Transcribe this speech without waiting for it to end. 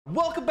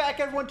Welcome back,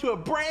 everyone, to a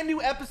brand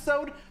new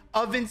episode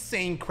of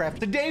Insanecraft.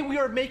 Today, we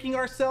are making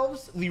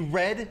ourselves the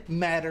Red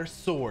Matter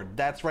Sword.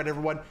 That's right,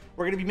 everyone.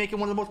 We're going to be making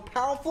one of the most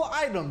powerful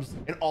items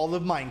in all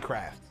of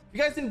Minecraft. If you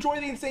guys enjoy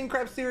the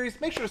Insanecraft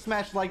series, make sure to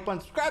smash the like button,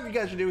 subscribe if you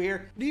guys are new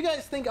here. Do you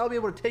guys think I'll be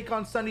able to take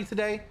on SSundee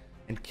today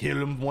and kill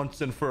him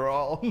once and for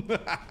all?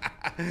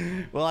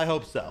 Well, I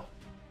hope so.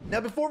 Now,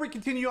 before we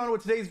continue on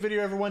with today's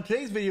video, everyone,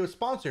 today's video is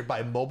sponsored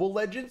by Mobile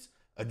Legends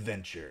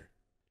Adventure.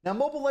 Now,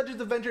 Mobile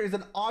Legends Adventure is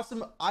an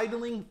awesome,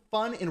 idling,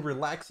 fun, and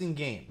relaxing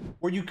game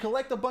where you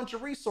collect a bunch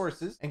of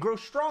resources and grow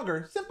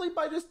stronger simply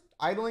by just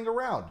idling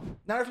around.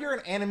 Now, if you're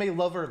an anime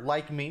lover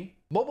like me,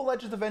 Mobile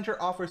Legends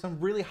Adventure offers some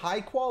really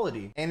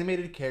high-quality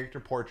animated character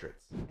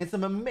portraits and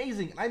some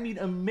amazing, I mean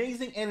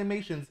amazing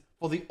animations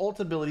for the ult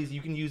abilities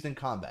you can use in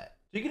combat.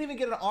 So you can even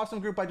get an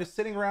awesome group by just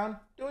sitting around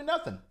doing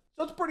nothing.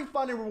 So it's pretty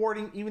fun and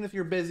rewarding even if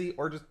you're busy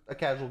or just a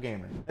casual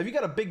gamer. If you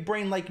got a big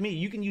brain like me,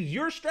 you can use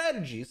your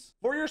strategies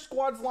for your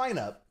squad's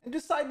lineup and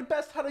decide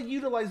best how to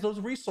utilize those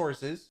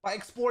resources by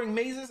exploring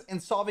mazes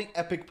and solving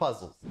epic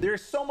puzzles.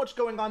 There's so much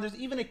going on. There's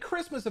even a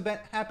Christmas event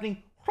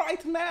happening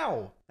right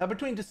now. Now,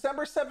 between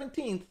December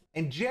 17th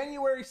and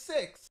January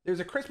 6th,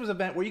 there's a Christmas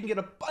event where you can get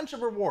a bunch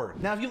of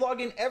rewards. Now, if you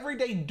log in every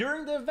day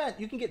during the event,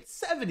 you can get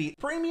 70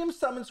 premium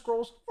summon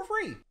scrolls for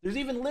free. There's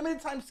even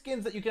limited time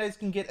skins that you guys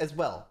can get as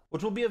well,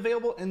 which will be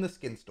available in the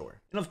skin store.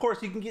 And of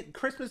course, you can get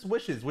Christmas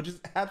wishes, which is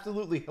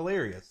absolutely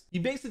hilarious.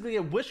 You basically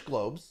get wish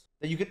globes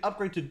that you can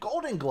upgrade to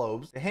golden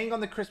globes to hang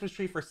on the Christmas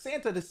tree for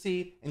Santa to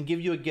see and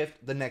give you a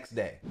gift the next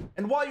day.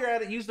 And while you're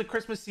at it, use the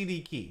Christmas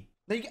CD key.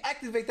 Now you can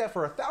activate that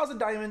for 1,000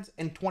 diamonds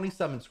and 20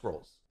 summon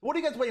scrolls. What are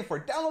you guys waiting for?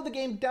 Download the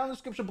game down in the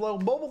description below.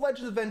 Mobile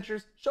Legends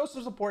Adventures. Show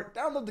some support.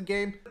 Download the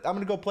game. I'm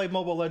gonna go play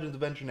Mobile Legends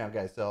Adventure now,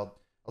 guys. So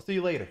I'll see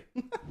you later.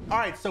 All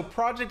right. So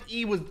Project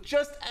E was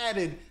just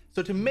added.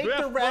 So to make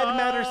the Rad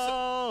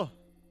Matter.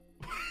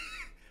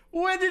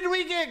 When did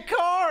we get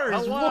cars?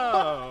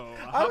 Hello.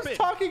 I was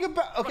talking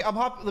about. Okay,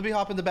 let me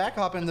hop in the back.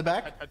 Hop in the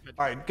back.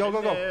 All right, go, go,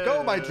 go,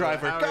 go, my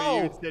driver. How go.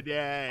 are you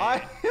today?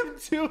 I am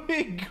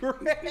doing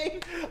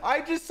great.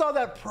 I just saw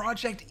that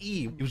Project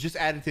E. It was just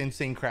added to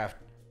Insanecraft.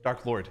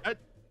 Dark Lord.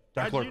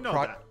 Dark Lord. You know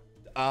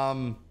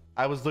that?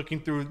 I was looking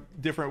through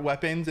different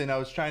weapons and I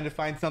was trying to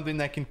find something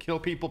that can kill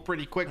people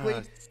pretty quickly.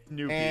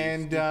 Snoopy,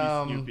 and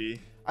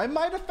Snoopy. I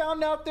might have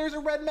found out there's a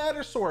Red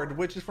Matter sword,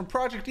 which is from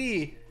Project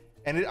E.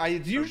 And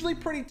it's usually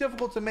pretty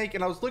difficult to make.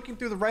 And I was looking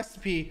through the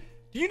recipe.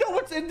 Do you know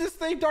what's in this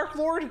thing, Dark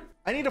Lord?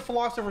 I need a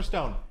Philosopher's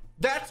Stone.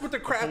 That's what the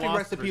crafting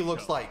recipe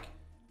looks like.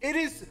 It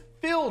is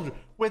filled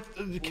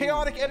with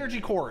chaotic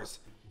energy cores.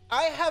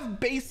 I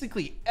have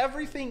basically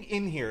everything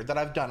in here that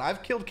I've done.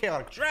 I've killed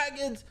chaotic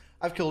dragons.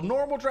 I've killed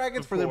normal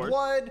dragons for their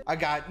blood. I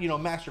got, you know,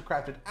 master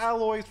crafted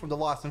alloys from the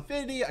Lost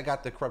Infinity. I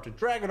got the corrupted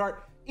dragon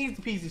art.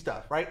 Easy peasy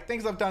stuff, right?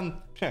 Things I've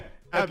done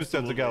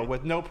episodes ago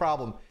with no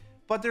problem.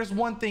 But there's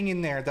one thing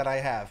in there that I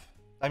have.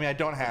 I mean, I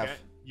don't have. Okay.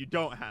 You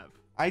don't have.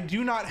 I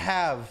do not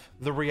have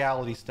the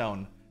reality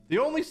stone. The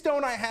only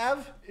stone I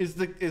have is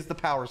the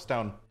power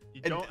stone.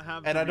 You don't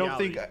have. And I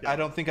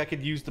don't think I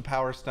could use the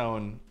power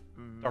stone.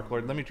 Dark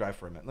Lord, let me drive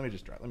for a minute. Let me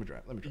just drive. Let me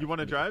drive. You want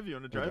to drive? You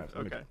want to drive?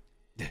 Okay.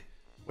 What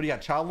do you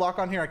got? Child lock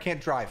on here? I can't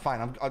drive.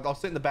 Fine. I'll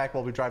sit in the back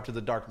while we drive to the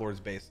Dark Lord's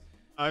base.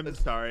 I'm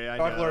sorry.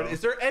 Dark Lord, is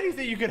there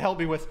anything you could help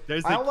me with?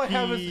 There's all a I key.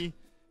 have is.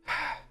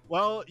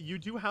 Well, you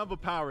do have a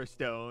power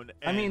stone.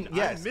 And I mean,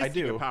 yes, I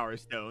do. A power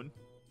stone.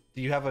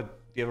 Do you have a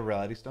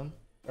reality stone,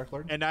 Dark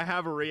Lord? And I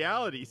have a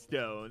reality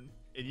stone,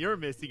 and you're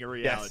missing a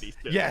reality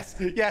stone. Yes.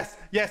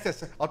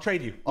 I'll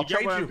trade you. I'll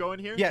trade you. I'm going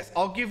here? Yes,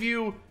 I'll give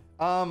you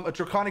a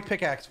draconic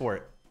pickaxe for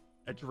it.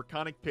 A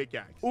draconic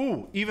pickaxe.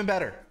 Ooh, even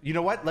better. You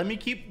know what? Let me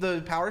keep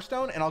the power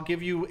stone, and I'll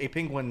give you a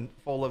penguin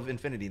full of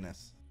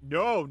infinityness.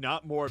 No,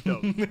 not more of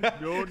those.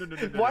 No.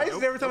 Why is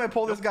it every time I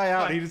pull this guy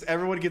out,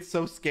 everyone gets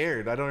so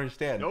scared? I don't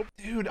understand. Nope.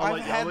 Dude,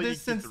 I've had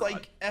this since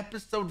like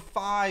episode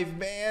 5,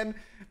 man.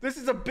 This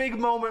is a big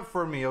moment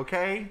for me,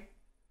 okay?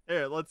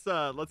 Here, let's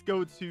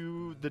go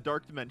to the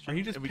dark dimension. Are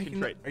you just and we picking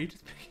can trade? Are you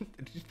just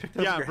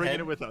picking? Yeah, I'm bringing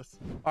it with us.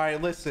 All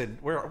right, listen.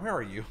 Where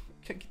are you?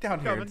 Get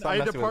down here. I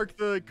had to park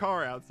the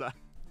car outside.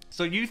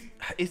 So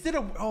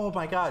oh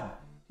my God.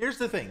 Here's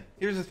the thing.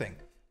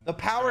 The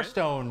power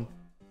stone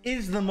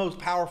is the most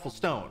powerful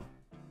stone,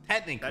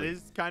 technically. That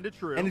is kind of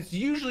true. And it's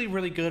usually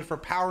really good for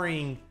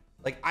powering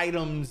like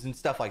items and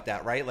stuff like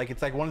that, right? Like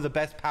it's like one of the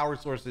best power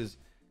sources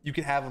you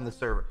can have on the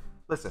server.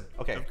 Listen,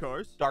 okay. Of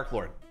course. Dark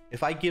Lord,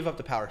 if I give up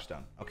the power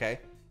stone,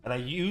 okay, and I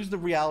use the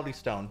reality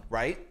stone,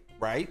 right,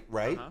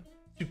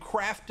 to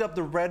craft up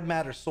the Red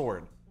Matter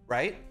sword,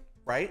 right?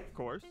 Of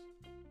course.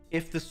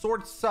 If the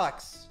sword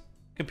sucks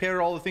compared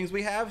to all the things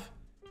we have,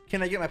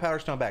 can I get my power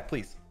stone back,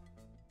 please?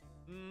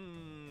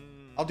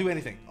 I'll do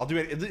anything. I'll do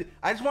it.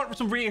 I just want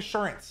some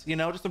reassurance, you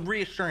know, just some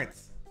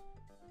reassurance.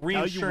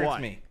 Reassurance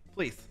me,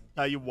 please.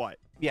 Tell you what.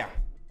 Yeah.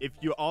 If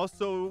you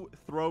also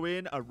throw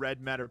in a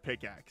Red Matter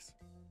pickaxe,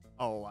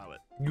 I'll allow it.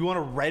 You want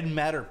a Red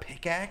Matter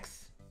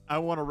pickaxe? I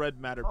want a Red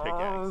Matter pickaxe.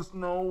 Oh, there's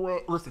no way.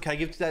 Listen, can I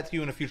give that to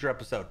you in a future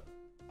episode?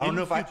 I don't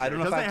know if I have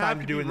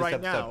time to do it in this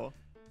episode. Now.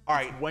 All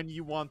right. When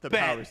you want the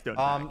Bet. power stone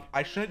back.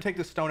 I shouldn't take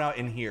the stone out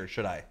in here,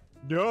 should I?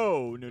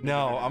 No.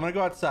 I'm gonna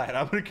go outside.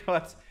 I'm gonna go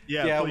outside.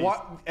 Yeah, please.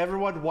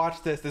 Everyone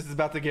watch this. This is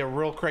about to get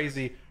real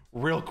crazy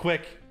real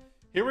quick.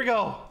 Here we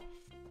go.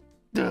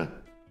 Duh.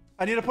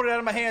 I need to put it out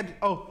of my hand.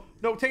 Oh,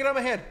 no, take it out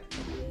of my hand.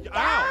 Ow.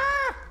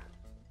 Ah!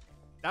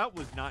 That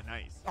was not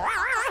nice.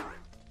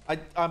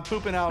 I'm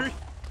pooping out.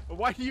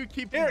 Why do you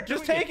keep Here,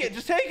 just take it.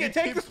 Just take it.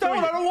 Take the stone.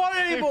 I don't want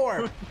it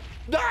anymore.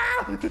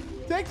 Ah!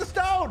 Take the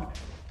stone.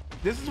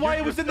 This is why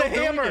it was in the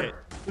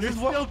hammer. You're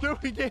still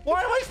doing it.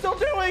 Why am I still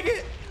doing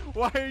it?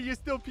 Why are you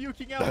still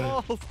puking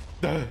out balls?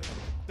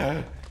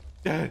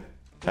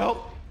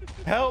 Help.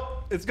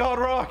 Help. It's gone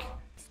wrong.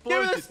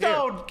 Give me the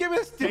stone. Here. Give me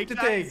the stupid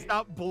thing.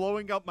 Stop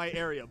blowing up my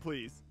area,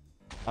 please.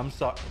 I'm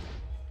sorry.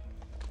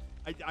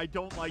 I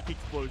don't like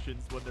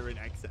explosions when they're in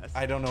excess.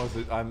 I don't know.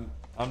 I'm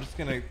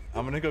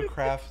gonna go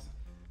craft.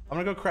 I'm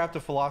gonna go craft a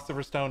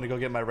philosopher's stone to go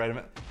get my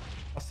red.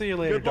 I'll see you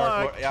later, Good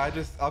luck. Dark.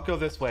 Yeah, I'll go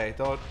this way.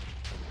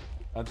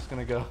 I'm just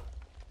gonna go.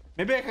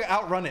 Maybe I can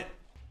outrun it.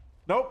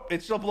 Nope,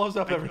 it still blows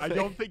up everything. I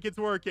don't think it's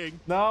working.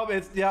 No,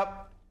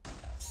 yep.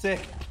 Sick.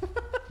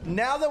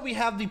 Now that we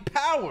have the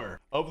power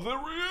of the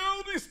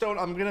reality stone,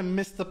 I'm gonna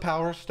miss the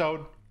power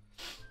stone.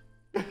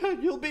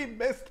 You'll be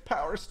missed,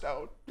 power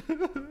stone.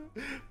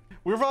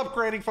 We're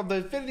upgrading from the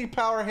infinity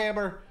power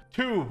hammer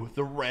to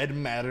the red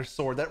matter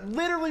sword that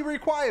literally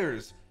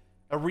requires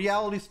a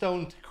reality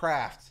stone to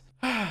craft.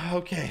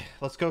 Okay,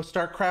 let's go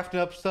start crafting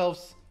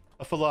ourselves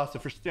a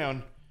philosopher's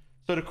stone.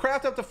 So to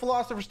craft up the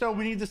philosopher's stone,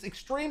 we need this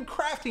extreme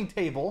crafting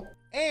table,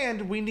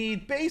 and we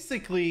need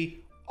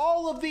basically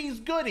all of these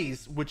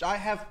goodies, which I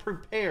have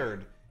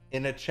prepared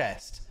in a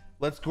chest.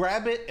 Let's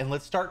grab it and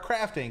let's start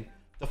crafting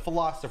the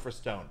philosopher's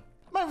stone.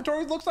 My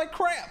inventory looks like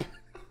crap.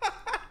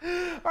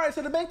 All right,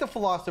 so to make the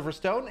philosopher's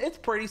stone, it's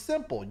pretty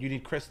simple. You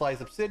need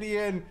crystallized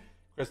obsidian,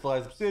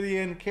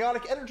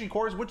 chaotic energy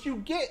cores, which you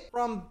get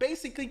from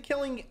basically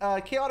killing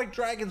chaotic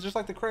dragons, just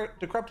like the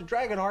corrupted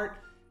dragon heart.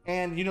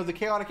 And you know, the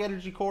chaotic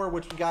energy core,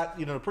 which we got,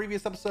 you know, the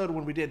previous episode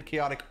when we did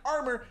chaotic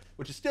armor,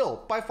 which is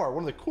still by far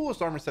one of the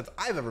coolest armor sets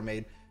I've ever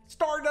made.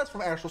 Stardust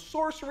from actual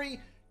sorcery,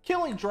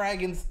 killing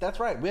dragons.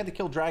 That's right, we had to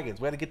kill dragons.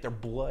 We had to get their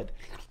blood.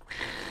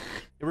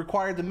 It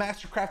required the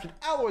master crafted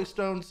alloy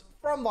stones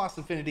from Lost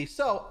Infinity.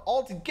 So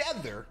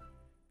altogether,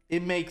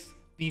 it makes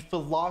the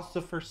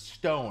philosopher's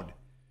stone.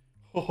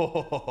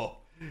 Oh,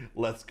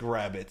 let's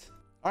grab it.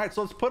 All right,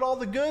 so let's put all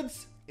the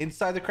goods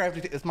inside the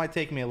crafting. This might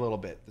take me a little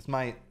bit. This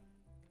might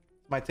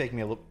take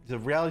me a little. The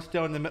reality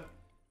stone in the middle,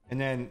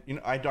 and then, you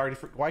know, I'd already.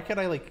 Why can't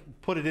I like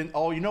put it in?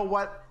 Oh, you know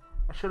what?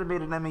 I should have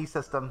made an ME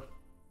system.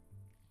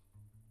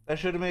 I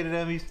should have made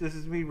an ME. This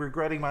is me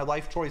regretting my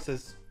life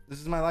choices. This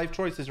is my life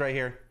choices right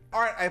here. All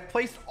right, I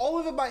placed all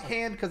of it in my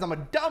hand because I'm a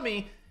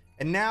dummy,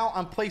 and now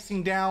I'm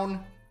placing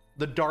down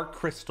the dark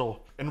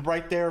crystal. And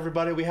right there,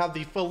 everybody, we have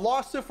the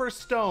philosopher's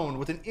stone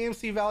with an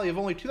EMC value of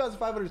only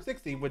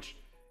 2,560, which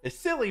is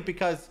silly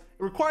because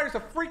it requires a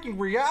freaking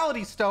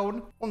reality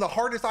stone, one of the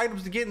hardest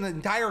items to get in the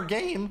entire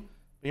game.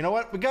 But you know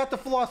what? We got the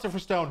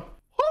philosopher's stone.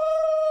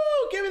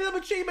 Woo! Give me them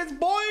achievements,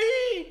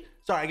 boy!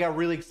 Sorry, I got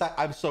really excited.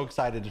 I'm so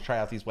excited to try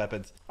out these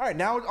weapons. All right,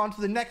 now on to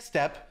the next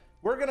step.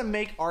 We're gonna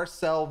make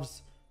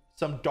ourselves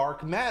some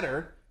dark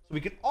matter so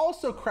we can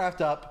also craft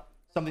up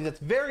something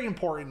that's very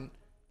important,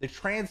 the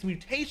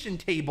transmutation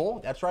table.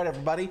 That's right,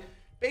 everybody.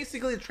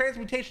 Basically, the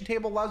transmutation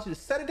table allows you to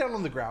set it down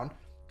on the ground,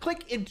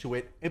 click into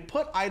it, and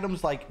put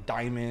items like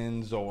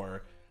diamonds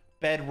or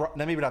bedrock,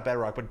 maybe not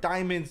bedrock, but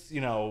diamonds, you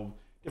know,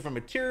 different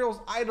materials,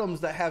 items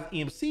that have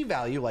EMC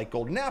value like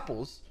golden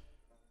apples.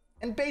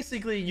 And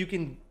basically you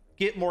can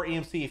get more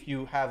EMC if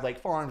you have like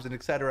farms and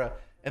etc.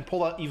 and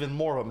pull out even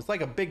more of them. It's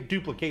like a big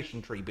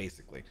duplication tree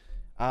basically,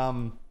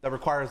 that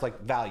requires like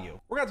value.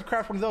 We're gonna have to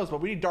craft one of those,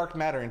 but we need dark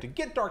matter, and to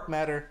get dark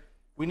matter,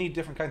 we need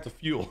different kinds of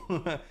fuel.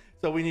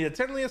 So we need a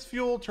Tenlius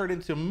fuel, turn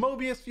into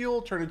Mobius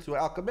fuel, turn into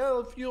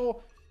Alchemilla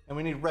fuel, and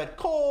we need red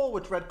coal,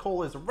 which red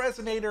coal is a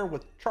resonator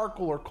with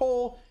charcoal or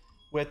coal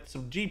with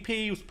some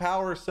GPU's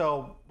power.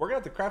 So we're gonna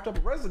have to craft up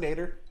a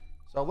resonator.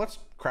 So let's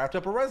craft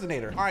up a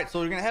resonator. All right, so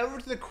we're gonna head over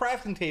to the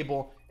crafting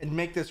table and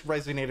make this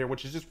resonator,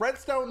 which is just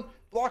redstone,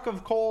 block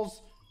of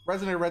coals,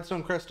 resonator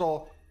redstone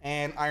crystal,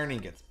 and iron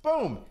ingots.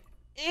 Boom,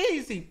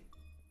 easy,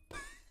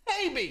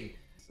 baby.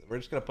 So we're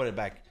just gonna put it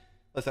back.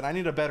 Listen, I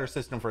need a better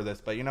system for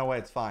this, but you know what,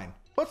 it's fine.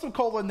 Put some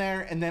coal in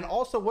there, and then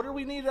also, what do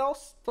we need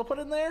else to put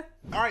in there?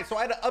 All right, so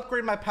I had to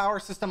upgrade my power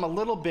system a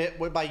little bit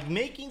by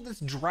making this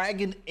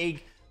dragon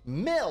egg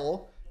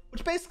mill,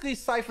 which basically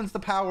siphons the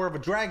power of a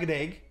dragon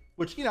egg,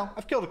 which, you know,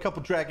 I've killed a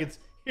couple dragons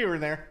here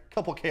and there, a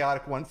couple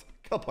chaotic ones,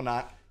 a couple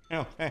not. You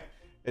know,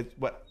 it's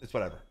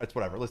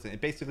whatever. Listen,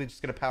 it's basically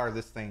just gonna power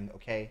this thing,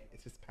 okay?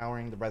 It's just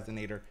powering the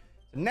resonator.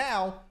 So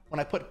now,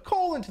 when I put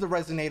coal into the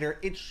resonator,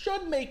 it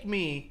should make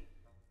me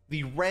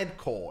the red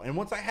coal. And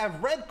once I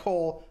have red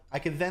coal, I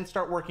can then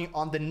start working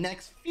on the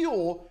next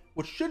fuel,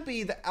 which should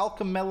be the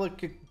Alchemilla.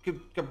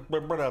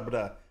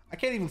 I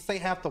can't even say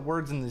half the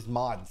words in these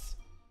mods.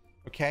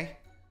 Okay?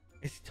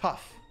 It's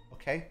tough.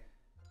 Okay?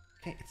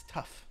 Okay, it's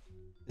tough.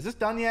 Is this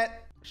done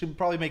yet? Should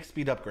probably make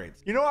speed upgrades.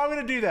 You know what? I'm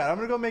gonna do that. I'm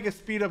gonna go make a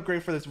speed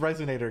upgrade for this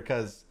resonator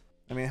because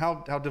I mean,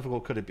 how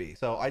difficult could it be?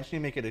 So I just need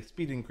to make it a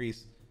speed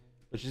increase,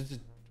 which is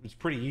it's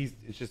pretty easy.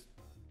 It's just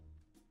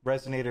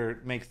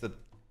resonator makes the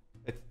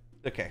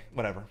okay,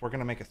 whatever. We're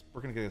gonna get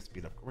a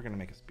speed up. We're gonna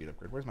make a speed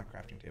upgrade. Where's my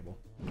crafting table?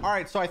 All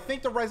right, so I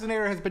think the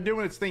resonator has been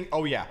doing its thing.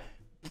 Oh yeah,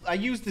 I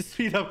used the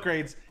speed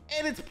upgrades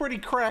and it's pretty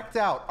cracked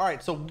out. All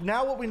right, so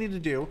now what we need to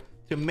do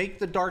to make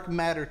the dark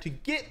matter to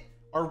get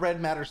our red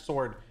matter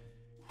sword,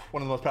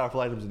 one of the most powerful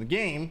items in the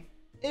game,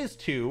 is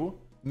to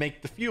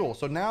make the fuel.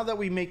 So now that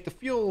we make the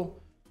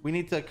fuel, we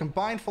need to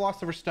combine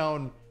Philosopher's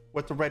Stone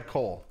with the red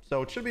coal.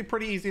 So it should be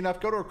pretty easy enough.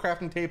 Go to a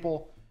crafting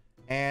table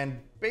and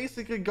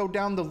basically go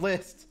down the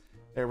list.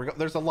 There we go.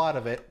 There's a lot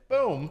of it.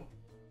 Boom.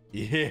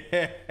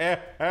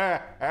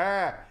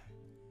 Yeah.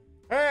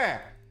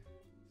 Let's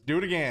do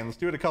it again. Let's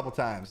do it a couple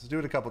times. Let's do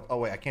it a couple. Oh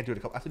wait, I can't do it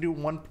a couple. I have to do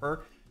one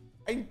per.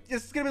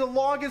 This is gonna be the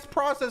longest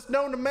process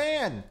known to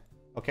man.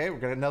 Okay, we're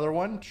gonna another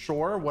one.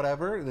 Sure,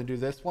 whatever. And then do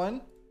this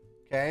one.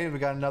 Okay, we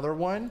got another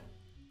one.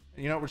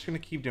 You know, we're just gonna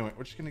keep doing it.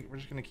 We're just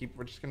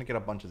gonna get a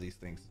bunch of these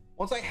things.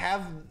 Once I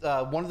have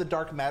one of the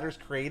dark matters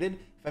created,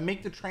 if I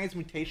make the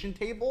transmutation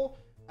table,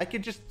 I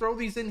could just throw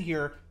these in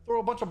here, throw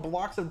a bunch of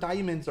blocks of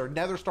diamonds or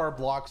nether star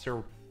blocks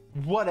or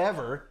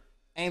whatever,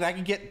 and I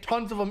can get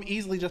tons of them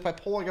easily just by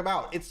pulling them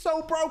out. It's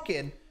so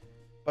broken,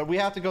 but we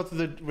have to go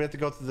through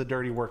the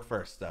dirty work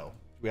first, though.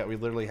 We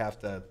literally have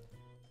to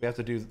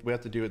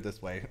do it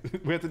this way.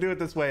 We have to do it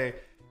this way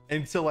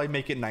until I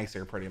make it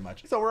nicer, pretty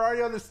much. So we're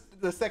already on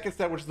the second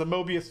step, which is the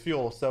Mobius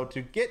fuel. So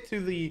to get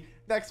to the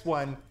next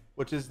one,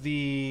 which is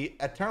the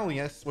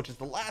Eternius, which is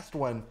the last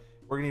one,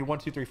 we're gonna need 1,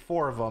 2, 3,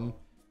 4 of them.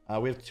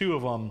 We have 2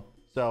 of them,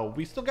 so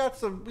we still got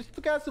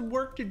some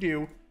work to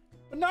do,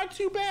 but not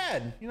too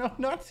bad. You know,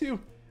 not too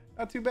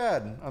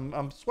bad.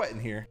 I'm sweating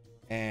here,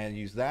 and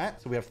use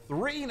that. So we have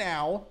 3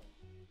 now.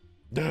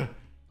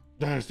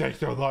 This takes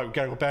so long. We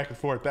gotta go back and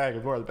forth, back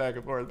and forth, back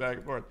and forth, back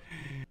and forth.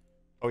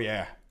 Oh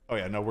yeah.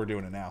 No, we're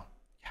doing it now.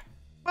 Yeah.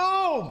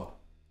 Boom!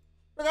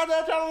 We got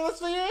that channel this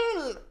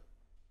field.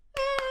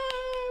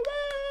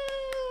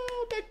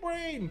 Big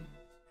brain.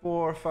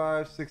 4,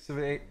 5, 6,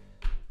 7, 8.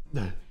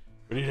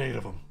 We need 8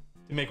 of them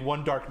to make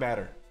 1 dark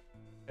matter,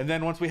 and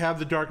then once we have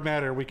the dark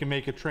matter, we can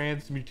make a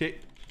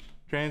transmutate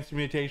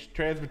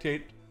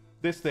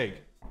this thing,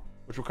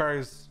 which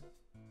requires.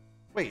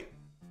 Wait.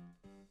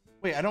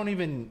 I don't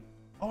even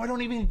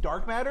need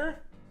dark matter.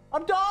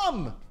 I'm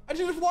dumb. I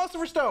just need a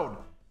Philosopher's Stone.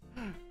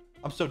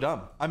 I'm so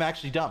dumb. I'm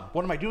actually dumb.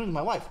 What am I doing with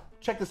my life?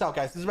 Check this out,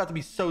 guys. This is about to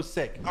be so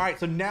sick. All right,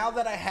 so now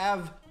that I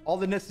have all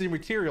the necessary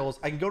materials,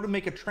 I can go to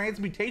make a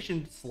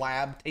transmutation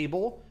slab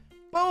table.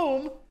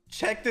 Boom.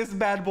 Check this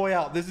bad boy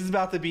out. This is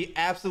about to be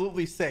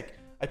absolutely sick.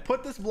 I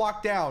put this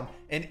block down,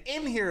 and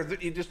in here,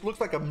 it just looks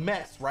like a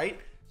mess, right?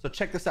 So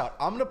check this out.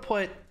 I'm gonna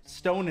put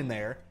stone in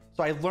there.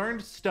 So I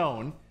learned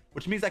stone,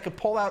 which means I could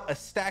pull out a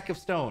stack of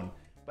stone,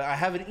 but I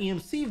have an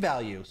EMC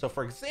value. So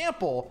for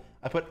example,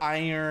 I put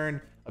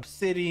iron,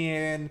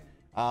 obsidian,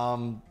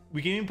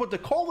 we can even put the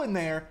coal in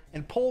there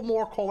and pull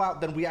more coal out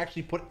than we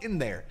actually put in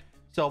there.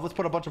 So let's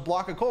put a bunch of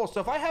block of coal.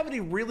 So if I have any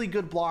really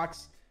good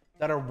blocks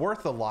that are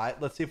worth a lot,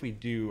 let's see if we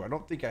do. I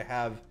don't think I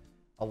have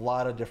a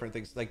lot of different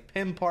things like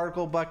pin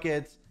particle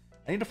buckets.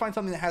 I need to find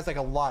something that has like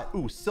a lot.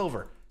 Ooh,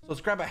 silver. So let's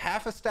grab a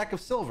half a stack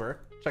of silver.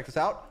 Check this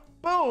out.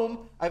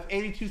 Boom. I have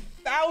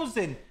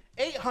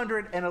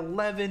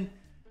 82,811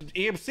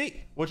 EMC,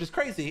 which is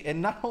crazy. And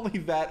not only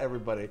that,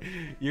 everybody,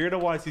 you're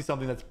gonna want to see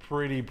something that's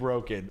pretty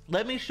broken.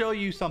 Let me show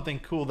you something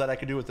cool that I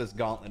can do with this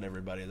gauntlet,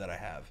 everybody, that I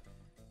have.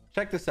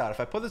 Check this out. If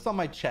I put this on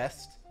my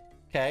chest,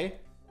 okay,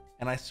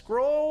 and I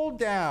scroll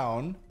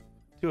down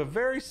to a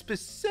very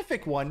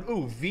specific one.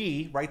 Ooh,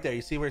 V right there.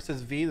 You see where it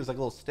says V? There's like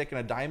a little stick and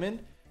a diamond.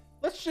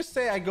 Let's just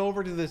say I go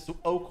over to this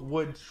oak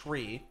wood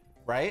tree,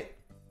 right?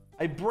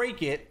 I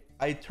break it.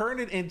 I turn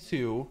it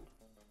into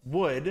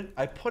wood.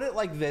 I put it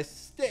like this,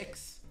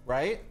 sticks,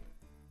 right?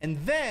 And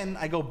then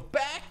I go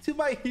back to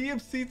my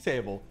EMC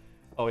table.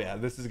 Oh yeah,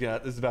 this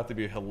is about to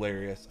be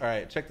hilarious. All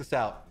right, check this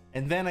out.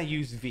 And then I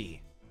use V,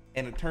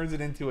 and it turns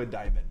it into a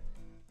diamond.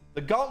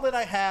 The gauntlet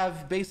I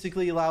have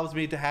basically allows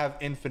me to have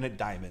infinite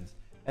diamonds.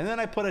 And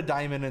then I put a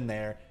diamond in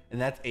there, and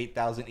that's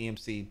 8,000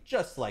 EMC,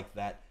 just like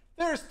that.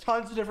 There's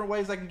tons of different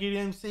ways I can get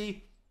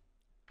EMC.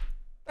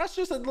 That's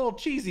just a little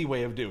cheesy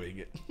way of doing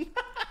it.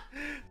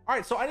 All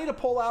right, so I need to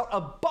pull out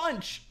a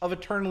bunch of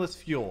Eternalist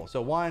fuel.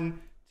 So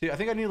 1, 2, I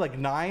think I need like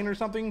 9 or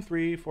something.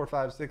 3, 4,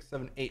 5, 6,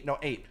 7, 8. No,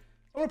 8.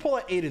 I'm gonna pull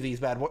out 8 of these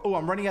bad boys. Oh,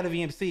 I'm running out of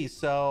EMC,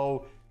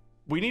 so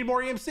we need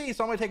more EMC.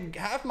 So I'm gonna take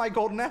half my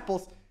golden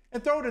apples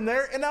and throw it in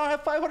there, and now I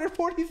have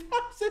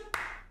 540,000.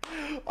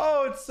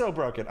 Oh, it's so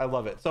broken. I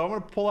love it. So I'm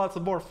gonna pull out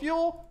some more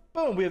fuel.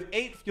 Boom, we have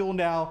 8 fuel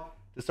now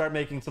to start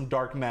making some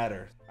dark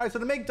matter. All right, so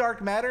to make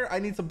dark matter, I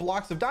need some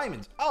blocks of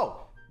diamonds.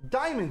 Oh,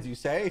 diamonds, you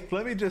say?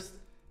 Let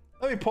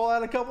me pull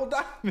out a couple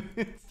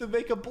diamonds to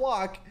make a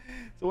block.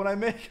 So when I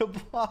make a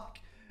block,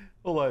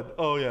 hold on.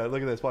 Oh yeah,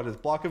 look at this. Watch this.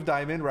 Block of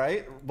diamond,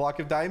 right? Block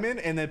of diamond,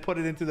 and then put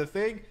it into the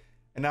thing.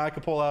 And now I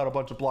can pull out a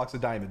bunch of blocks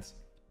of diamonds.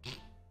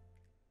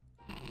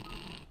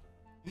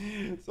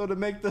 So to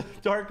make the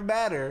dark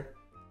matter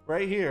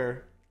right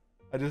here,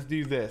 I just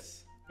do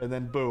this. And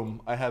then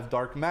boom, I have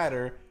dark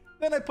matter.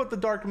 Then I put the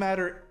dark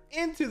matter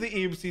into the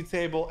EMC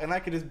table, and I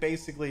can just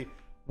basically,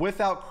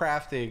 without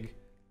crafting,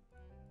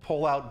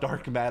 pull out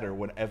dark matter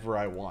whenever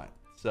I want.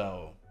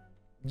 So,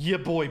 yeah,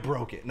 boy,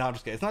 broke it. No, I'm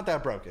just kidding. It's not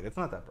that broken. It's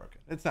not that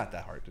broken. It's not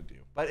that hard to do,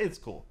 but it's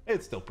cool.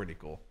 It's still pretty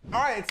cool.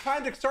 All right, it's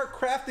time to start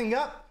crafting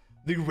up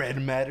the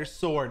red matter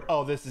sword.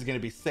 Oh, this is gonna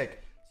be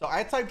sick. So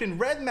I typed in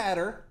red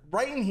matter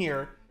right in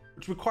here,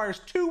 which requires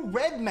 2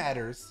 red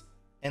matters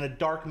and a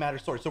dark matter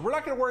sword. So we're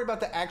not gonna worry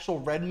about the actual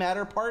red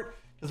matter part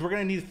because we're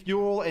gonna need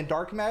fuel and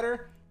dark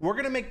matter. We're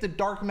gonna make the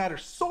dark matter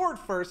sword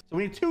first. So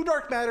we need 2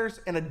 dark matters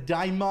and a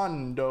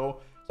diamondo.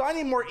 So I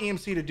need more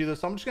EMC to do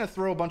this. So I'm just gonna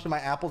throw a bunch of my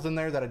apples in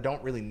there that I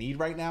don't really need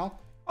right now.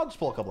 I'll just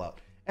pull a couple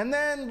out. And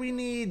then we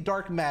need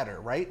dark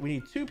matter, right? We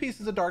need 2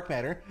 pieces of dark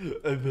matter.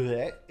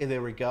 And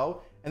there we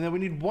go. And then we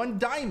need 1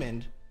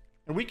 diamond,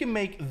 and we can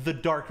make the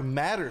dark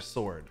matter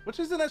sword,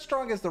 which isn't as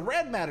strong as the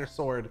red matter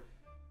sword,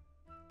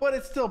 but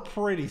it's still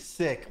pretty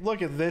sick.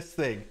 Look at this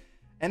thing.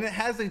 And it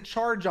has a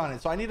charge on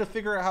it. So I need to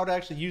figure out how to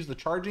actually use the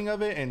charging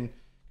of it. And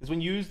because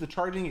when you use the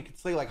charging, it can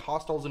say like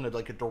hostiles in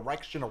like a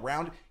direction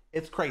around.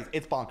 It's crazy.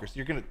 It's bonkers.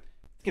 It's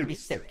gonna be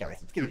sick,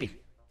 guys. It's gonna be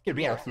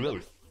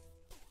absolute.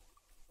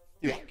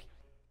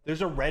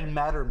 There's a red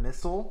matter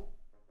missile.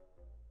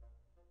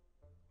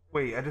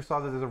 Wait, I just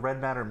saw that there's a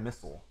red matter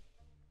missile.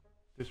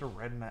 There's a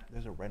red matter.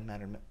 If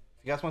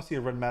you guys want to see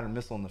a red matter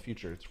missile in the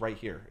future, it's right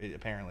here.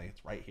 Apparently,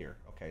 it's right here.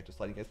 Okay, just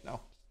letting you guys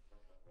know.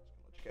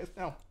 Just let you guys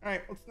know. All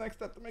right, what's the next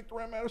step to make the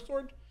red matter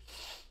sword?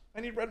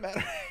 I need red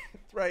matter.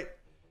 That's right.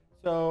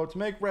 So to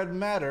make red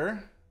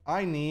matter,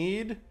 I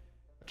need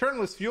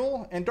eternalist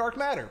fuel and dark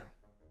matter.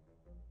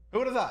 Who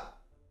would have thought?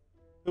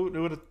 Who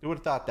would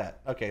have thought that?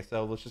 Okay,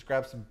 so let's just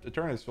grab some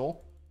eternalist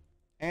fuel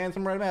and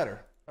some red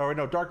matter. Or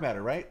no, dark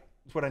matter, right?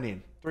 That's what I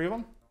need. 3 of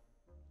them.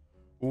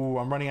 Ooh,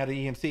 I'm running out of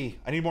EMC.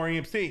 I need more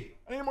EMC.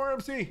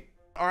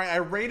 All right, I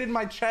raided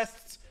my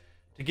chests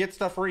to get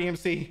stuff for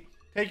EMC.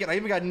 Take it. I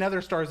even got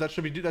nether stars. That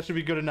should be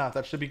good enough.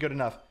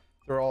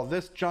 Throw all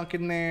this junk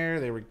in there.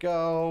 There we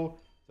go.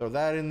 Throw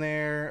that in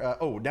there.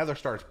 Oh, nether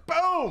stars.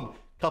 Boom!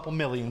 Couple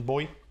million,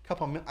 boy.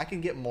 I can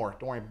get more.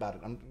 Don't worry about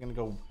it. I'm gonna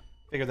go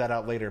figure that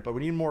out later. But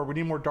we need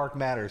more dark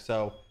matter.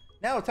 So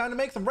now it's time to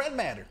make some red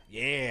matter.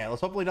 Yeah.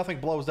 Let's hopefully nothing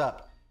blows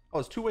up. Oh,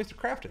 there's 2 ways to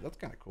craft it. That's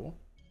kind of cool.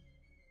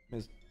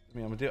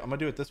 I'm gonna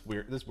do it this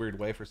weird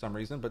way for some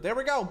reason, but there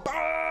we go.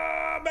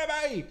 Boom,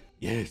 baby.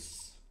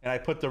 Yes. And I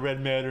put the red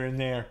matter in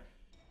there,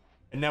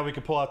 and now we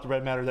can pull out the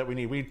red matter that we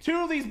need. We need 2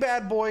 of these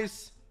bad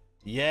boys.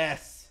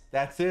 Yes,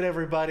 that's it,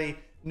 everybody.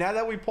 Now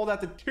that we pulled out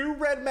the 2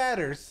 red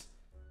matters,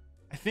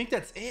 I think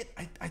that's it.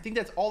 I think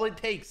that's all it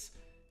takes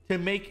to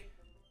make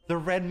the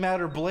red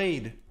matter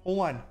blade. Hold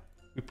on.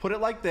 We put it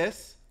like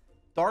this.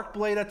 Dark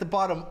blade at the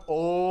bottom.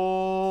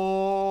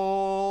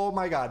 Oh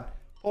my God.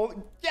 Oh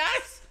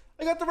yes.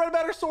 I got the red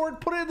matter sword.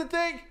 Put it in the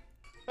thing.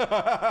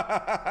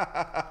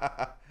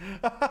 I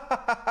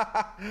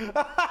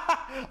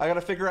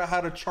gotta figure out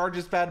how to charge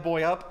this bad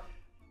boy up.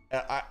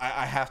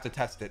 I have to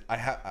test it. I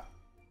have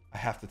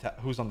to test.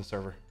 Who's on the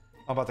server?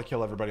 I'm about to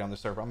kill everybody on the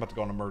server. I'm about to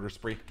go on a murder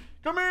spree.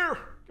 Come here,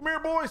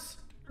 boys.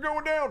 You're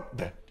going down.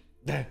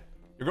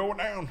 You're going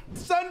down.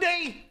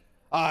 SSundee,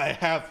 I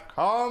have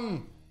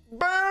come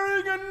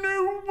bearing a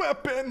new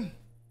weapon.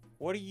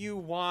 What do you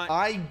want?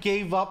 I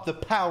gave up the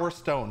power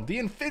stone, the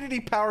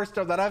infinity power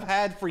stone that I've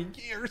had for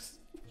years.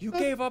 You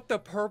gave up the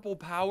purple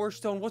power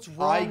stone? What's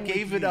wrong I with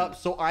gave it up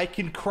so I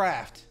can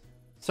craft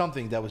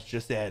something that was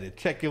just added.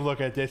 Take a look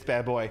at this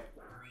bad boy.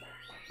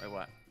 Wait,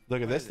 what?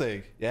 Look at this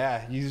thing.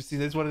 Yeah, you seen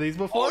this one of these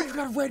before? Oh, you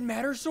got a red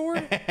matter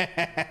sword?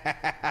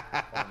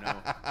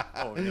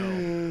 Oh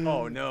no.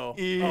 Oh no.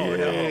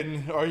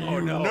 Ian, are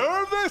you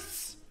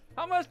nervous?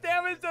 How much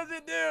damage does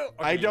it do? Okay,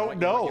 I don't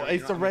know.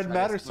 It's a red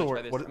matter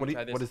sword.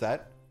 What is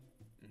that?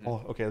 Mm-hmm.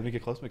 Oh, okay. Let me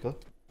get close.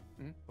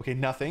 Mm-hmm. Okay,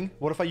 nothing.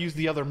 What if I use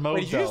the other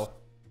mode though?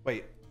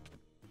 Wait,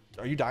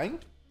 are you dying?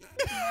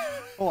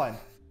 Hold on.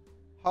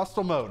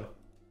 Hostile mode.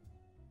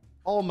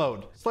 All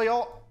mode. Slay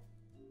all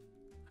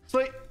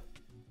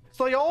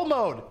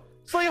mode.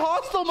 Slay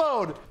hostile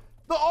mode.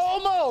 The all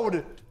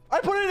mode. I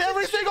put it in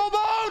every single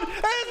mode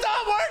and it's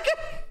not working.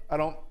 I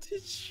don't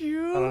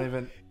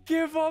even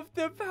give up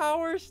the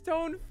power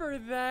stone for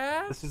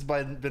that. This has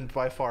been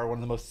by far one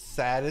of the most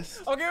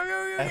saddest. Okay.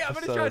 I'm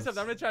gonna try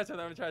something.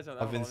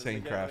 Of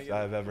Insanecraft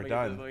I've ever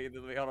done.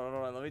 Hold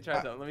on. Let me try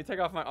something. Let me take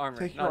off my armor.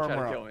 Take your armor try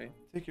to out. kill me.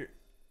 Take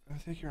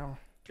your armor.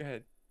 Go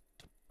ahead.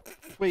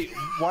 Wait,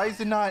 why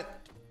is it not?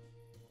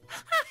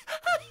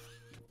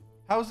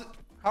 How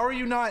are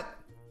you not?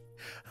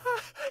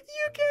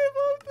 You gave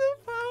up the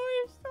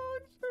power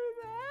stone for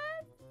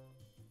that?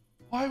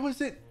 Why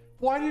was it?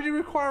 Why did it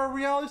require a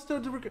reality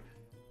stone to?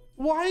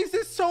 Why is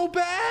this so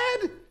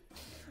bad?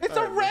 It's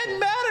a red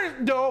matter.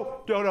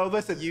 No.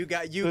 Listen. You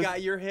got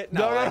your hit.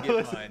 No. I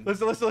get mine.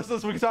 Listen. We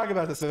can talk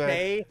about this.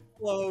 Stay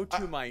Hello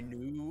to my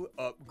new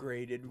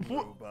upgraded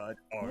robot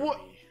army.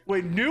 What?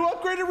 Wait, new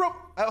upgraded rope?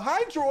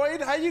 Hi,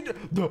 droid. How you do?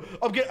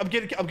 I'm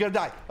gonna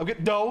die.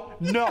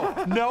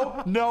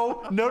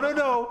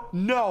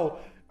 No.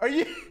 Are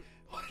you?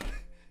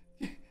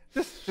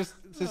 Just,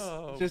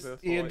 Oh,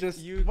 Ian,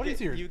 Biffle, what is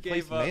your you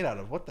place gave up. made out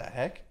of? What the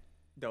heck?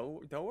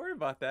 Don't worry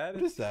about that.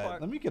 What is that?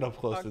 Let me get up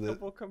close to this.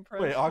 Octuple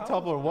compressed Wait,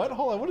 octuple power. what?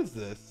 Hold on, what is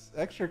this?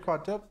 Extra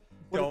quadtuple?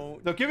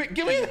 Don't No, give me, even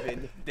give me.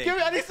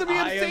 I need to be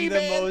I am insane, the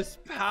man.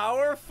 most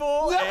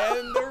powerful No.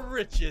 and the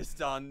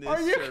richest on this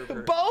Are you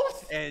server.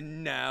 both?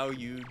 And now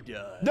you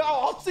die. No,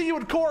 I'll see you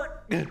in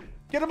court.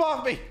 Get him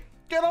off me.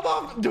 Get him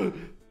off.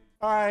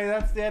 All right,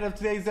 that's the end of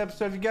today's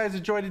episode. If you guys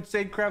enjoyed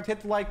Insanecraft, hit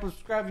the like,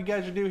 subscribe if you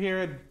guys are new here,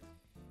 and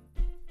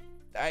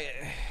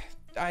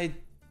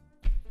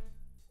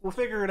we'll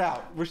figure it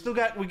out. We're still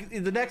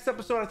in the next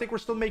episode. I think we're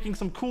still making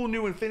some cool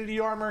new Infinity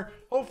armor.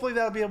 Hopefully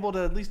that'll be able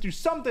to at least do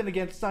something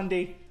against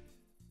SSundee.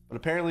 But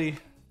apparently,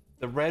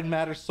 the red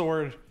matter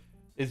sword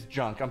is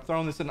junk. I'm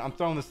throwing this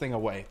thing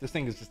away. This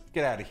thing is just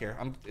get out of here.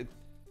 Thank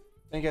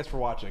you guys for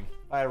watching.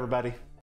 Bye, everybody.